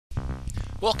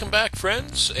Welcome back,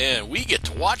 friends, and we get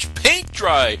to watch paint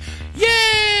dry.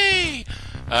 Yay!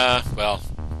 Well,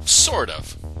 sort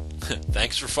of.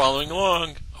 Thanks for following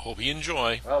along. Hope you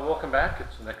enjoy. Well, welcome back.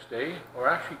 It's the next day, or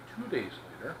actually 2 days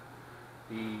later.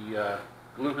 The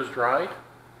glue has dried,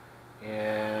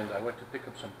 and I went to pick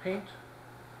up some paint,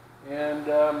 and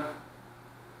I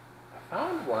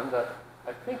found one that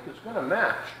I think is going to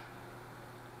match.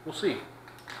 We'll see.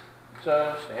 It's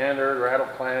a standard rattle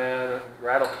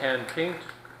can paint.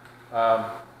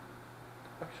 I'm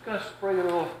just going to spray a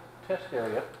little test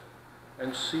area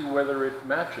and see whether it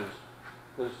matches,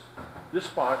 because this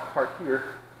part here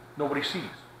nobody sees.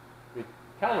 The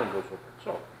Calvin goes over it.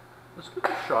 So let's give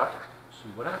it a shot and see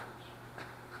what happens.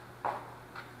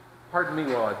 Pardon me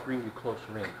while I bring you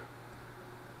closer in.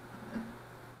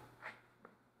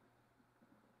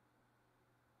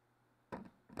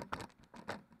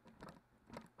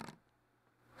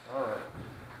 All right.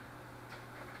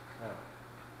 Now,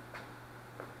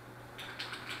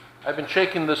 I've been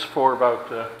shaking this for about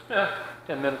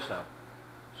 10 minutes now.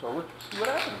 So let's see what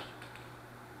happens.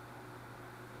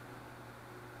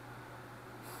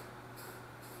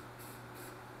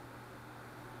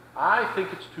 I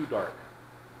think it's too dark.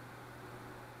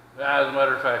 As a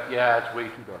matter of fact, yeah, it's way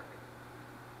too dark.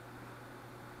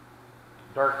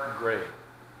 Dark gray.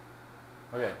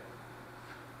 Okay.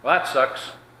 Well, that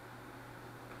sucks.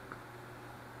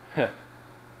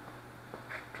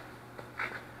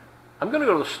 I'm going to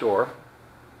go to the store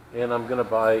and I'm going to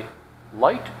buy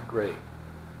light gray,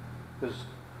 because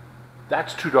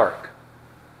that's too dark.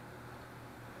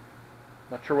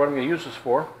 Not sure what I'm going to use this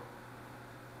for.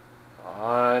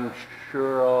 I'm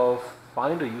sure I'll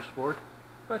find a use for it,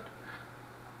 but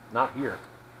not here.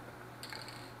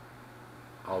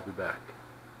 I'll be back.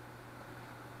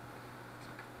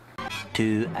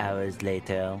 2 hours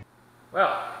later.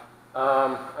 Well,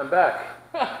 I'm back.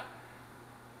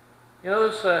 You know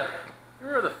this, you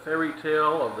remember the fairy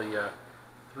tale of the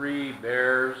 3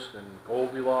 bears and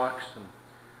Goldilocks, and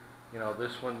you know,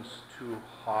 this one's too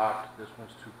hot, this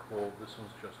one's too cold, this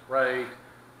one's just right,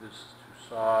 this is too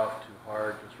soft, too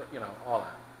hard, just right, you know, all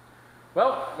that.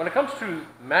 Well, when it comes to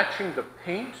matching the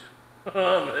paint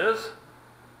on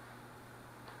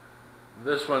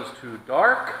this one's too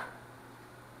dark,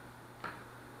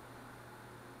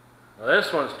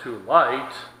 this one's too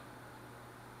light,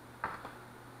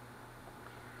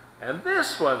 and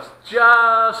this one's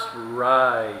just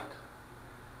right.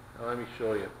 Now, let me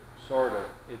show you, sort of.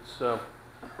 It's,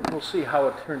 we'll see how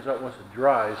it turns out once it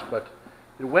dries, but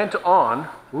it went on,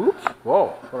 oops,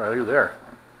 whoa, what did I do there?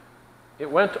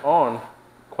 It went on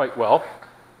quite well.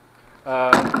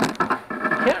 You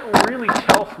can't really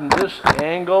tell from this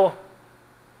angle.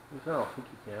 I don't think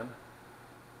you can.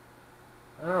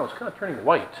 I don't know, it's kind of turning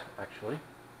white, actually.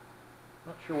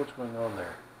 Not sure what's going on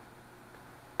there.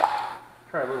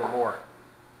 Let's try a little more.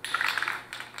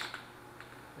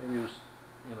 Maybe it was,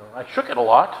 you know, I shook it a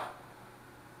lot.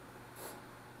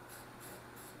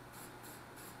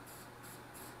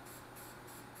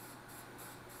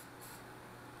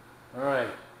 All right.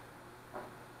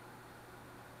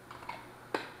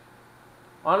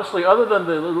 Honestly, other than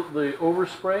the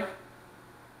overspray,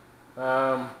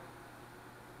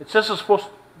 it says it's supposed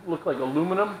to look like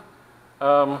aluminum.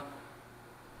 And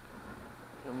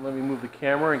let me move the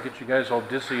camera and get you guys all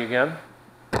dizzy again.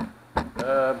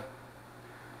 I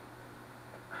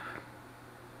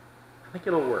think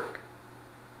it'll work.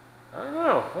 I don't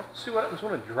know. Let's see what happens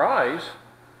when it dries.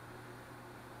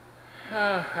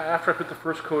 After I put the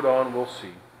first coat on, we'll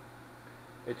see.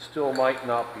 It still might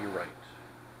not be right.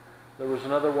 There was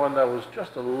another one that was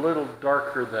just a little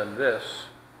darker than this,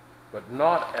 but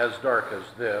not as dark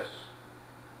as this.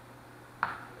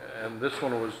 And this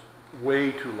one was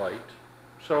way too light.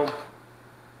 So,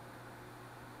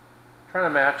 trying to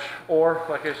match, or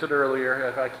like I said earlier,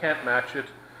 if I can't match it,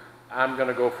 I'm going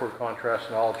to go for contrast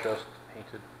and I'll just paint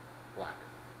it black.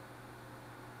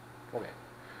 Okay.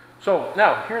 So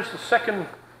now, here's the second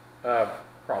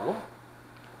problem,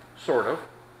 sort of.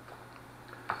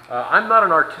 I'm not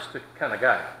an artistic kind of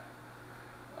guy.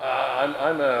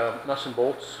 I'm a nuts and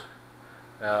bolts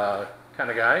kind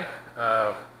of guy.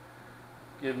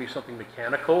 Give me something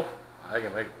mechanical, I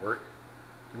can make it work.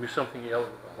 Give me something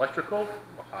electrical,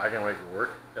 I can make it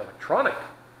work. Electronic,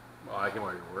 I can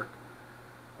make it work.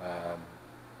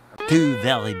 2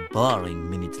 very boring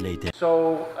minutes later.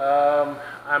 So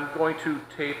I'm going to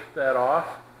tape that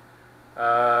off.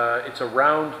 It's a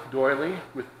round doily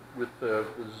with the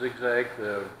zigzag,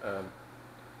 the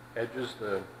edges,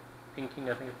 the pinking,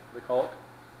 I think they call it,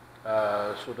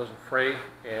 so it doesn't fray.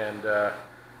 And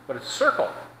but it's a circle.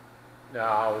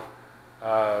 Now,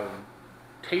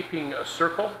 taping a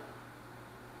circle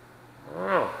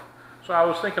Oh. So I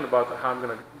was thinking about how I'm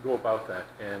going to go about that,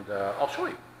 and I'll show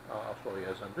you. I'll show you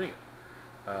as I'm doing it.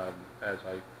 As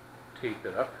I tape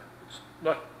it up, it's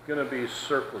not going to be a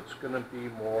circle. It's going to be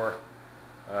more,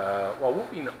 well, it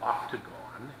won't be an octagon.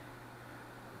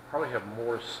 It'll probably have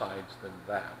more sides than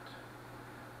that.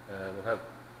 We'll have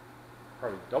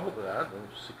probably double that,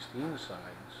 16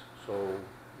 sides. So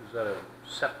is that a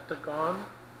septagon?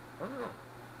 I don't know.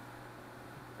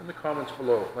 In the comments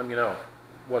below, let me know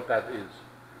what that is.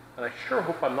 And I sure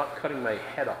hope I'm not cutting my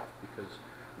head off, because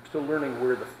I'm still learning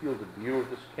where the field of view of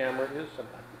this camera is, and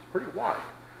it's pretty wide.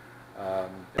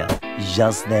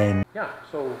 Just then. Yeah,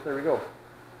 so there we go.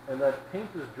 And that paint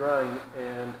is drying,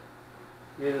 and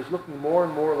it is looking more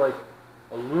and more like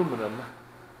aluminum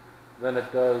than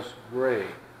it does gray.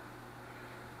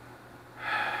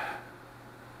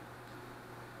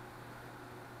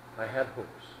 I had hopes.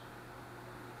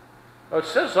 Now it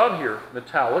says on here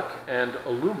metallic and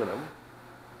aluminum,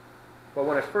 but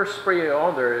when I first spray it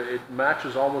on there, it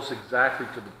matches almost exactly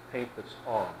to the paint that's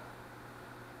on.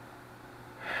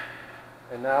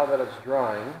 And now that it's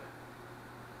drying,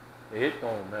 it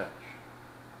don't match.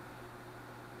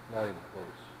 Not even close.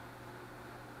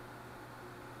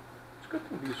 It's a good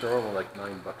thing these are only like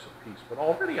 $9 a piece, but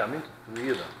already I'm into 3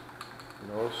 of them. You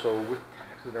know, so with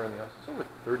taxes and everything else, it's over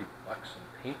 $30 in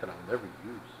paint that I'll never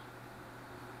use.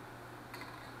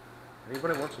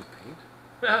 Anybody want some paint?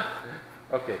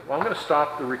 Okay, well I'm going to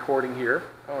stop the recording here.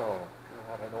 Oh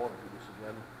God, I don't want to do this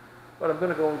again. But I'm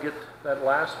going to go and get that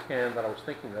last can that I was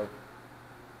thinking of.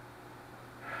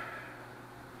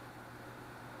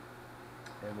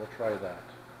 And we'll try that.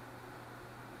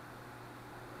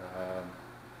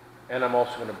 And I'm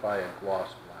also going to buy a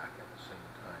gloss black at the same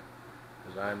time,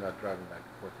 because I'm not driving back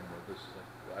and forth anymore. This is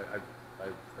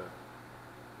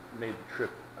I've made the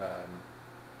trip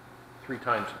 3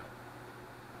 times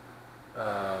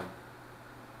now.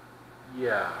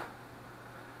 Yeah,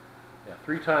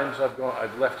 3 times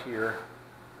I've left here.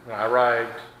 I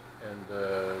arrived and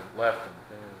left and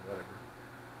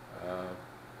whatever.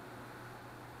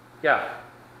 Yeah,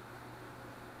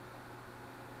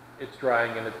 it's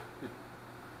drying and it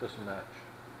doesn't match.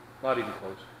 Not even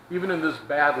close. Even in this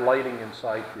bad lighting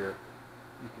inside here,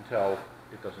 you can tell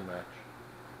it doesn't match.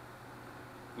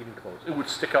 Even close. It would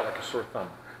stick out like a sore thumb.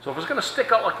 So if it's going to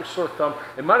stick out like a sore thumb,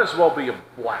 it might as well be a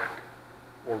black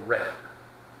or red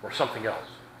or something else.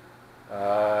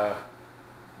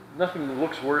 Nothing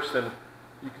looks worse than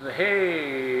you can say,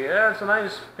 hey, that's a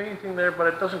nice painting there, but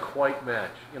it doesn't quite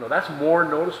match. You know, that's more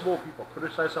noticeable. People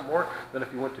criticize it more than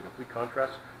if you went to complete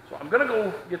contrast. So I'm going to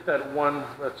go get that one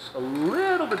that's a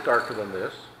little bit darker than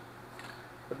this,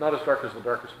 but not as dark as the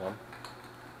darkest one.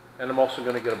 And I'm also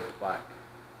going to get a black,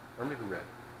 or maybe red.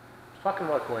 I was talking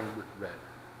about going with red.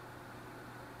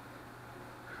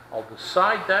 I'll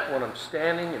decide that when I'm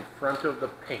standing in front of the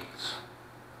paints.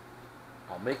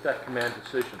 I'll make that command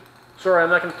decision. Sorry, I'm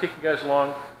not going to take you guys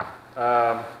long.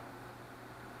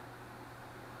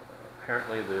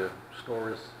 Apparently the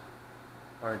stores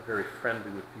aren't very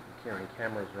friendly with people carrying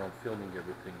cameras around filming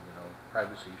everything, you know,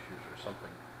 privacy issues or something,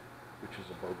 which is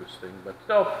a bogus thing. But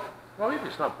no, well, maybe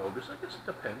it's not bogus. I guess it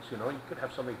depends, you know. You could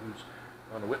have somebody who's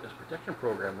on a witness protection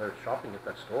program, they're shopping at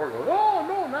that store, going, oh,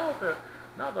 no,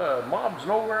 now the mobs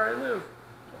know where I live.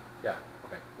 So, yeah,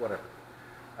 okay, whatever.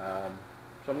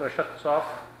 So I'm going to shut this off,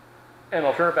 and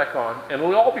I'll turn it back on, and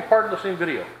it'll all be part of the same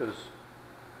video, because,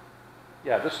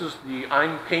 yeah, this is the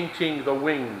I'm painting the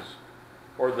wings,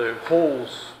 or the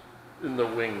holes in the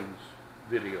wings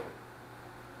video,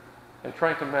 and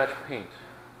trying to match paint.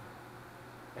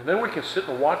 And then we can sit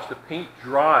and watch the paint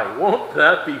dry. Won't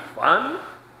that be fun?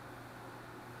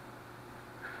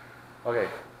 Okay,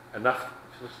 enough.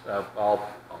 I'll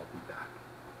be back.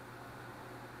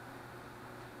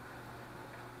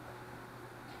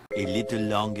 A little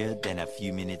longer than a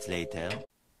few minutes later.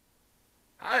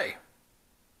 Hi,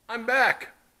 I'm back.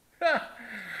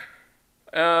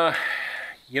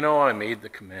 You know, I made the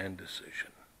command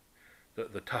decision,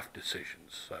 the tough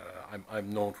decisions.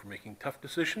 I'm known for making tough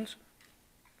decisions.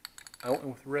 I went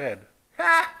with red.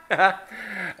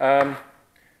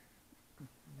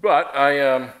 But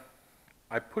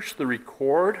I pushed the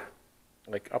record,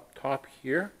 like up top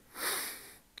here,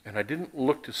 and I didn't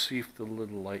look to see if the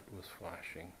little light was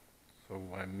flashing. So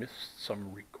I missed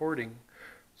some recording.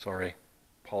 Sorry,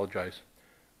 apologize.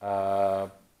 You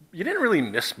didn't really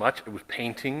miss much. It was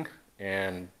painting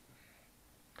and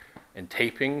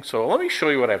taping. So let me show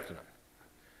you what I've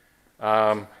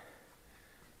done.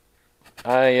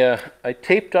 I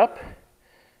taped up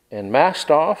and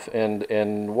masked off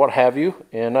and what have you,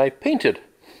 and I painted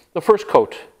the first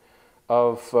coat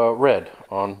of red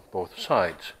on both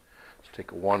sides. So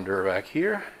take a wander back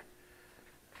here.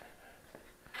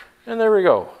 And there we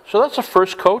go. So that's the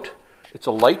first coat. It's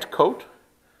a light coat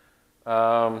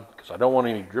because I don't want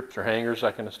any drips or hangers,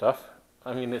 that kind of stuff.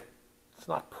 I mean, it's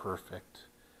not perfect.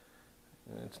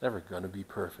 It's never going to be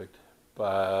perfect.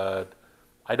 But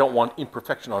I don't want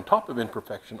imperfection on top of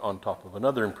imperfection on top of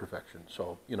another imperfection.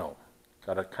 So, you know,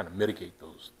 got to kind of mitigate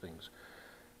those things.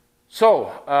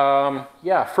 So,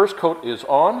 yeah, first coat is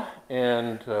on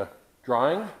and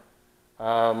drying.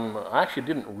 I actually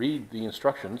didn't read the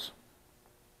instructions.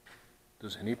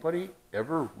 Does anybody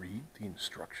ever read the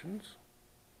instructions?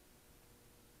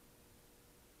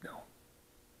 No.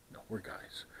 No, we're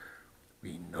guys.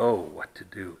 We know what to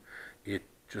do. It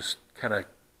just kind of,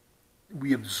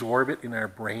 we absorb it in our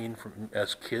brain from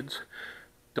as kids.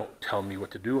 Don't tell me what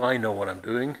to do. I know what I'm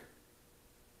doing.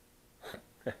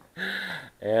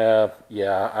 Yeah,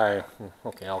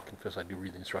 okay, I'll confess I do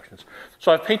read the instructions.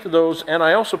 So I've painted those, and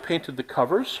I also painted the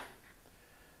covers.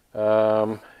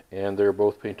 And they're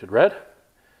both painted red.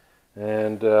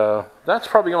 And that's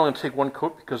probably only going to take one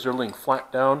coat because they're laying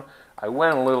flat down. I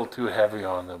went a little too heavy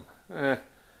on them.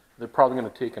 They're probably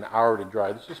going to take an hour to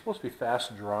dry. This is supposed to be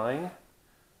fast drying.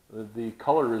 The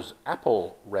color is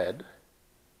apple red.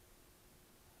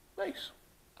 Nice.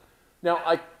 Now,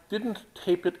 I didn't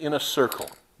tape it in a circle.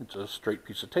 It's a straight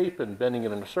piece of tape and bending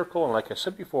it in a circle. And like I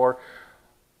said before,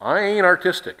 I ain't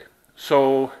artistic.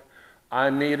 So I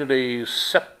made it a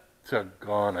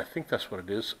septagon. I think that's what it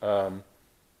is.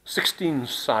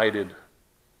 16-sided,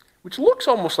 which looks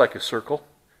almost like a circle,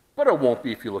 but it won't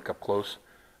be if you look up close.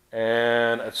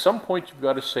 And at some point, you've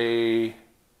got to say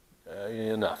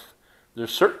enough.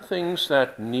 There's certain things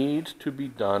that need to be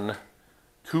done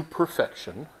to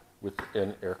perfection with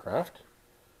an aircraft,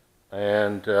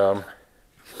 and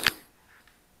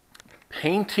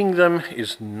painting them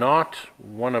is not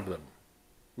one of them.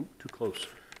 Ooh, too close.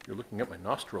 You're looking at my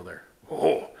nostril there.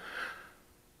 Oh.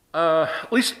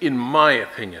 At least in my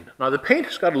opinion. Now the paint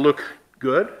has got to look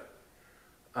good,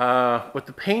 but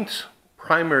the paint's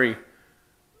primary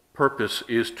purpose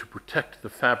is to protect the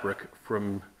fabric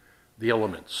from the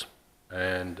elements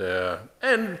and to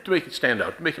make it stand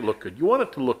out, to make it look good. You want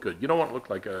it to look good. You don't want it to look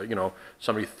like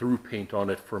somebody threw paint on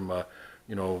it from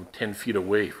 10 feet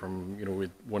away from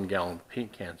with 1 gallon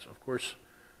paint cans. Of course,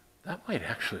 that might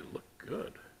actually look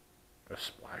good. A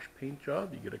splash paint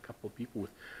job. You get a couple of people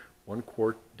with 1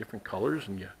 quart different colors,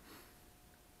 and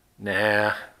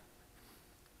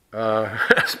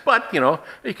but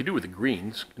you could do with the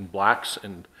greens and blacks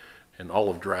and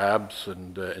olive drabs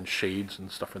and shades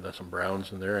and stuff like that, some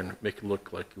browns in there, and make it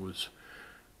look like it was.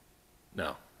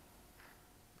 Now,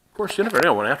 of course, you never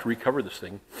know. When I have to recover this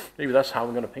thing, maybe that's how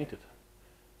I'm going to paint it.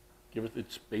 Give it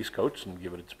its base coats and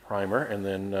give it its primer, and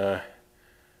then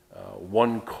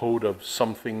 1 coat of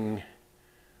something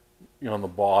on the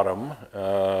bottom,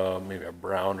 maybe a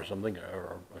brown or something,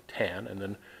 or a tan, and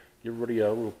then give everybody a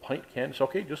little pint can. It's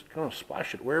okay, just kind of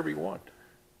splash it wherever you want.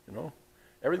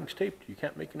 Everything's taped. You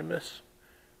can't make any miss,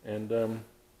 and go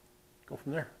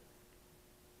from there.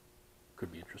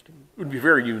 Could be interesting. It would be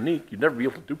very unique. You'd never be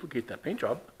able to duplicate that paint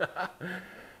job.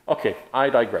 Okay, I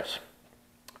digress.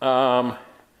 So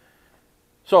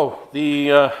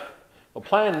the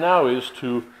plan now is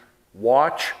to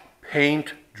watch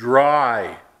paint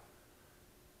dry.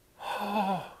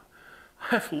 Oh,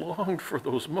 I've longed for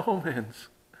those moments.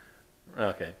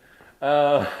 Okay,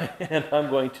 and I'm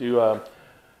going to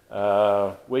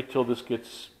wait till this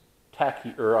gets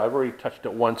tacky, or I've already touched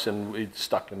it once and it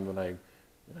stuck, and then I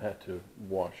had to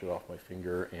wash it off my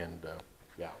finger, and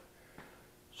yeah.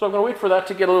 So I'm going to wait for that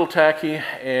to get a little tacky,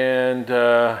 and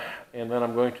then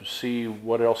I'm going to see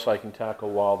what else I can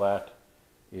tackle while that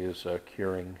is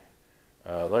curing.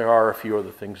 There are a few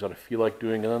other things that I feel like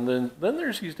doing, and then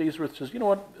there's these days where it says, you know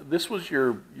what, this was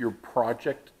your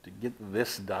project to get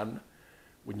this done.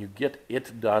 When you get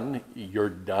it done, you're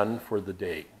done for the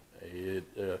day.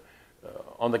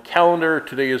 On the calendar,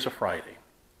 today is a Friday,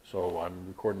 so I'm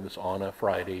recording this on a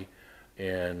Friday,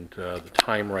 and the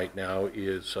time right now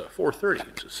is 4:30.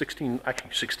 It's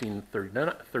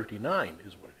 16:39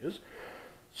 is what it is.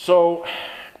 So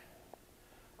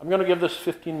I'm going to give this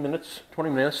 15 minutes, 20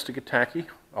 minutes to get tacky.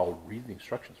 I'll read the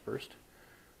instructions first.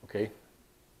 Okay,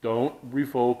 don't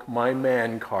revoke my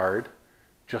man card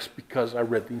just because I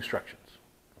read the instructions.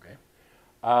 Okay,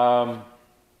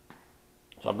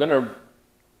 so I'm going to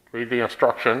read the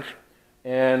instructions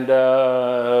and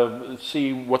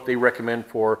see what they recommend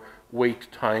for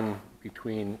wait time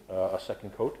between a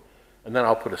second coat, and then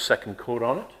I'll put a second coat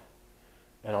on it,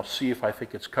 and I'll see if I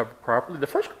think it's covered properly. The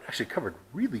first coat actually covered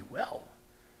really well,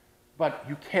 but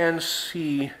you can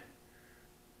see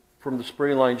from the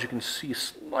spray lines, you can see a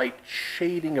slight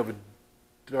shading of a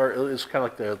dark, it's kind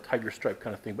of like the tiger stripe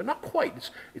kind of thing, but not quite.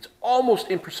 It's almost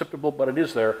imperceptible, but it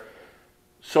is there.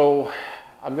 So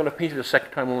I'm going to paint it a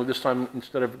second time, only this time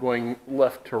instead of going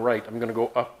left to right, I'm going to go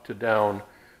up to down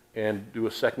and do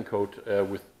a second coat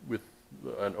with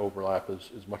an overlap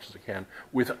as much as I can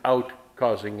without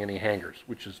causing any hangers,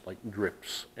 which is like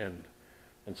drips and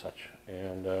such.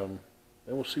 And then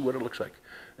we'll see what it looks like.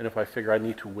 And if I figure I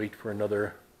need to wait for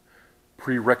another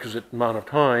prerequisite amount of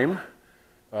time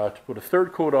to put a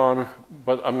third coat on,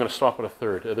 but I'm going to stop at a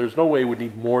third. There's no way we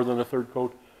need more than a third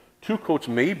coat. 2 coats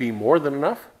may be more than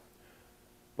enough,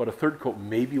 but a third coat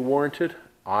may be warranted.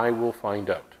 I will find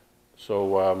out.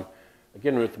 So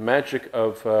again, with the magic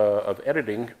of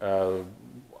editing,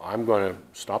 I'm going to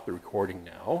stop the recording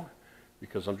now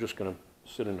because I'm just going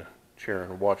to sit in a chair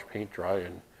and watch paint dry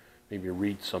and maybe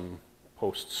read some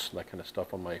posts, that kind of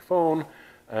stuff on my phone,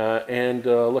 and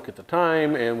look at the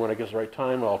time, and when I get the right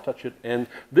time, I'll touch it. And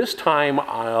this time,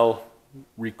 I'll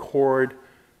record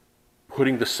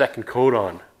putting the second coat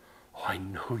on. Oh, I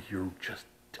know you're just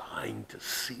dying to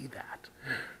see that.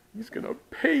 He's going to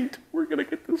paint. We're going to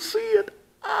get to see it.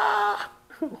 Ah!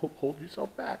 Hold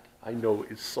yourself back. I know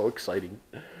it's so exciting,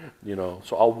 you know.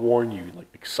 So I'll warn you, like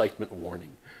excitement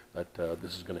warning, that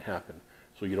this is going to happen,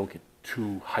 so you don't get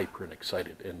too hyper and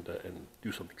excited and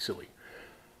do something silly.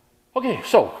 Okay,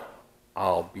 so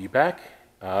I'll be back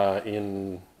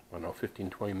in, I don't know, 15,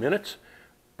 20 minutes,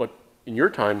 but in your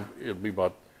time, it'll be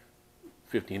about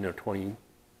 15 or 20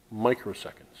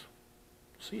 microseconds.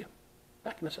 See you.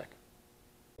 Back in a second.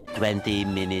 20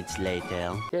 minutes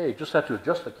later. Okay, just have to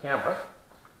adjust the camera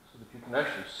so that you can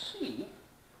actually see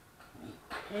me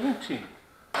painting.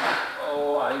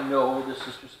 Oh, I know this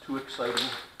is just too exciting.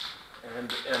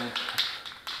 And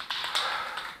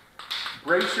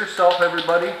brace yourself,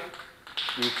 everybody.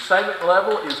 The excitement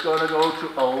level is going to go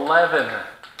to 11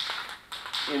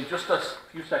 in just a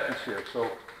few seconds here. So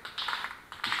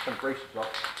just kind of brace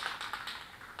yourself.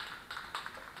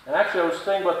 And actually, I was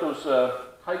saying about those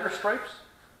tiger stripes.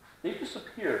 They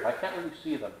disappeared. I can't really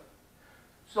see them.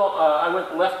 So I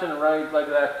went left and right like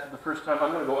that the first time.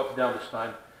 I'm going to go up and down this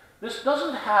time. This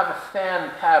doesn't have a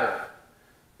fan pattern.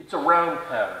 It's a round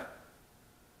pattern.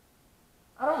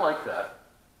 I don't like that.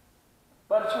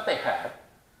 But it's what they had.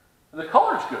 And the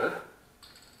color's good.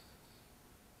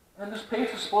 And this paint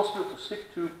is supposed to be able to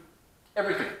stick to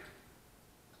everything.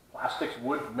 Plastics,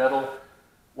 wood, metal,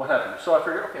 what have you. So I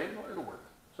figured, okay, well, it'll work.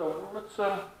 So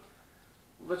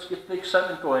let's get the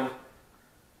excitement going.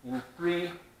 In 3,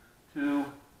 2,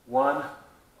 1.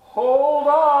 Hold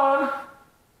on!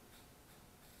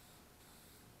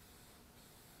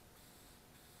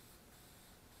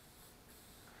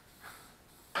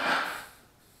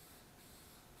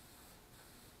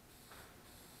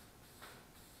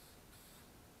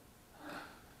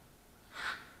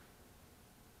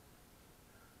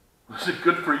 Was it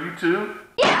good for you too?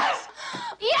 Yes!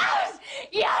 Yes!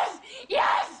 Yes!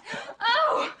 Yes!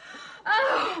 Oh!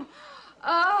 Oh!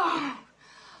 Oh!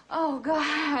 Oh,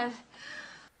 God.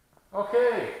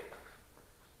 Okay.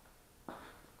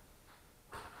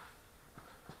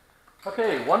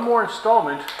 Okay, one more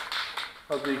installment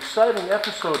of the exciting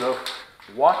episode of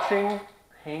Watching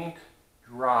Paint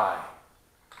Dry.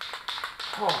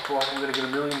 Oh boy, I'm going to get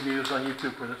a million views on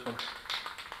YouTube for this one.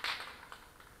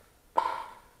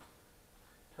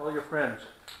 Tell your friends.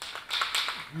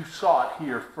 You saw it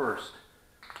here first.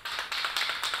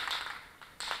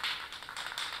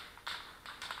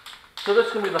 So this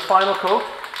is going to be the final coat.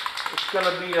 It's going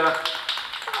to be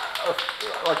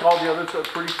like all the others, a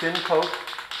pretty thin coat.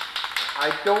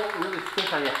 I don't really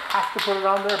think I have to put it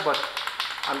on there, but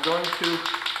I'm going to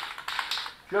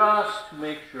just to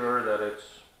make sure that it's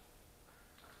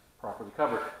properly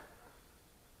covered.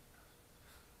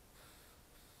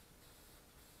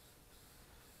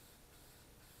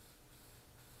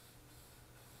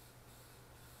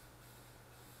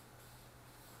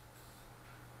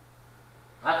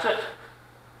 That's it.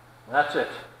 That's it.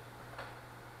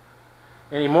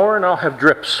 Any more and I'll have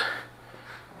drips.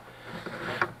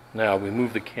 Now we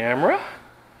move the camera.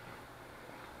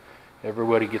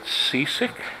 Everybody gets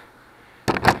seasick.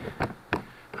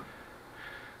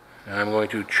 And I'm going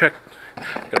to check.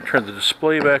 Got to turn the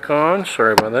display back on.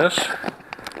 Sorry about this.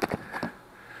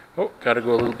 Oh, got to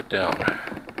go a little bit down.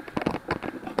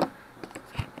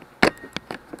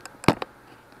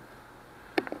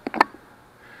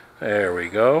 There we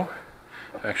go.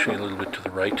 Actually, a little bit to the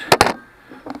right.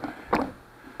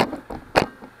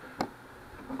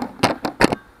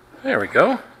 There we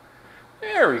go.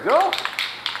 There we go.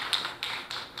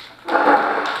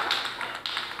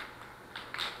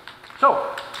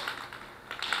 So,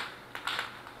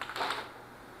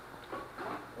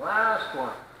 Last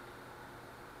one.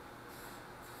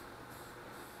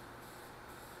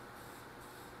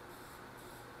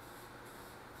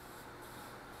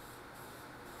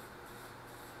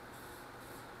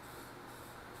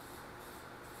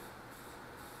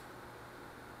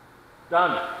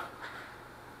 Done.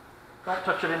 Don't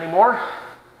touch it anymore.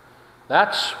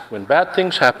 That's when bad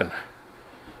things happen.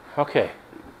 Okay,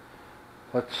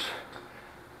 let's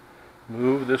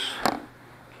move this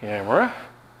camera.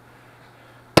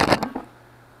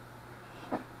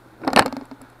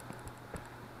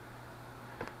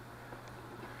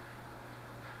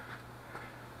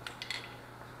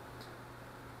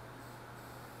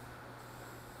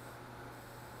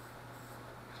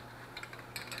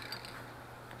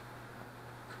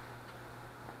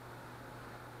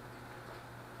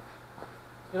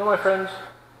 You know, my friends,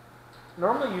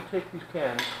 normally you take these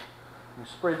cans and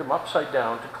spray them upside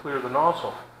down to clear the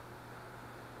nozzle.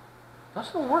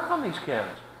 Doesn't work on these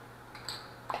cans.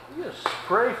 You just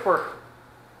spray for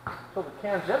so the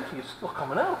can's empty, it's still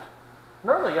coming out.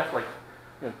 Normally you have to, like,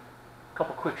 you know, a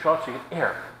couple quick shots so you get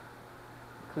air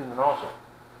to clean the nozzle.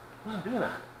 It doesn't do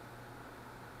that.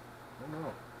 I don't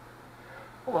know.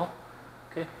 Oh well.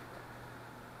 Okay.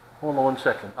 Hold on 1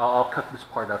 second. I'll cut this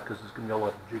part out because there's going to be a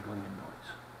lot of jiggling and noise.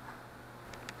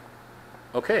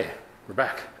 Okay, we're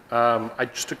back. I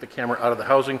just took the camera out of the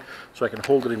housing so I can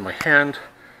hold it in my hand.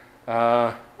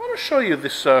 I want to show you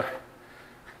this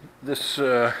this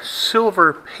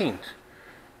silver paint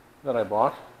that I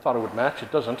bought. Thought it would match. It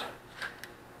doesn't. Let's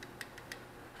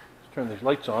turn these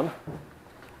lights on.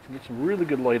 Get some really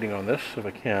good lighting on this if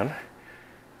I can.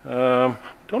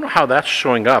 Don't know how that's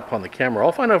showing up on the camera.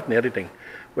 I'll find out in the editing.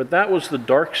 But that was the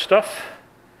dark stuff.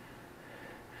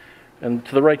 And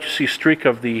to the right you see a streak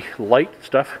of the light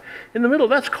stuff. In the middle,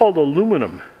 that's called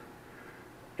aluminum.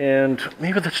 And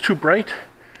maybe that's too bright.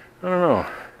 I don't know.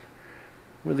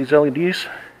 With these LEDs.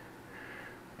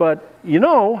 But, you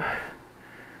know,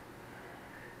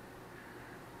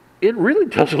 it really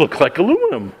does look like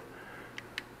aluminum.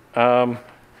 I'm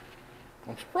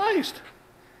surprised.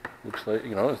 Looks like,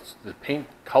 you know, it's, the paint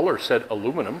color said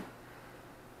aluminum.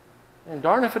 And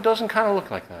darn if it doesn't kind of look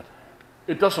like that.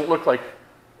 It doesn't look like,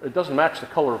 it doesn't match the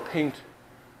color of paint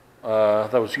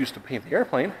that was used to paint the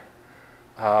airplane.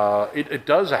 It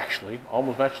does actually,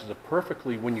 almost matches it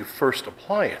perfectly when you first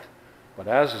apply it. But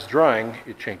as it's drying,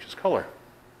 it changes color.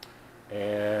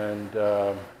 And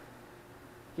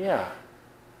yeah.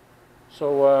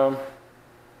 So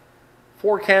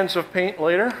 4 cans of paint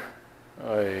later.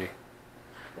 Why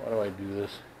do I do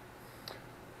this?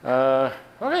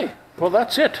 Okay, well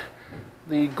that's it.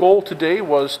 The goal today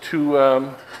was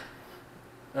to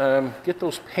get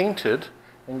those painted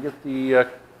and get the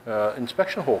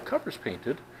inspection hole covers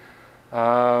painted.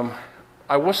 I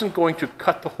wasn't going to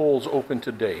cut the holes open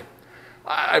today.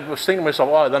 I was thinking to myself,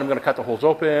 oh, then I'm going to cut the holes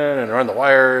open and run the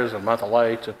wires and mount the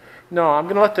lights. No, I'm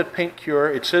going to let that paint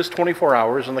cure. It says 24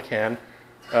 hours on the can.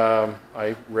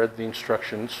 I read the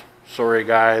instructions. Sorry,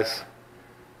 guys.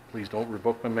 Please don't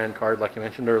revoke my man card like I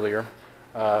mentioned earlier.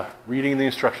 Reading the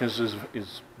instructions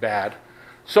is bad.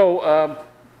 So,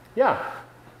 yeah.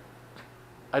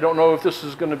 I don't know if this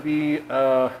is going to be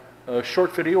a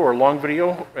short video or a long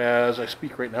video as I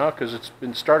speak right now because it's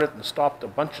been started and stopped a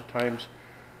bunch of times.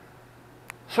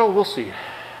 So we'll see.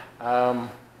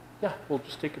 Yeah, we'll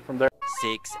just take it from there.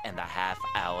 6.5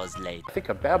 hours later. I think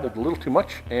I babbled a little too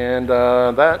much, and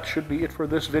that should be it for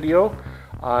this video.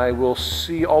 I will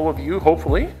see all of you,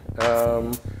 hopefully,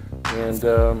 yeah,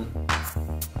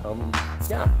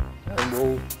 and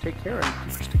we'll take care and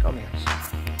keep your stick on the ice.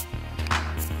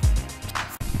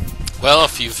 Well,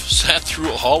 if you've sat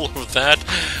through all of that,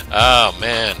 oh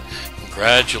man,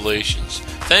 congratulations.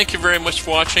 Thank you very much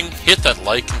for watching. Hit that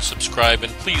like and subscribe,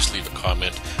 and please leave a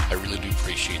comment. I really do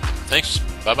appreciate them. Thanks.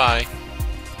 Bye-bye.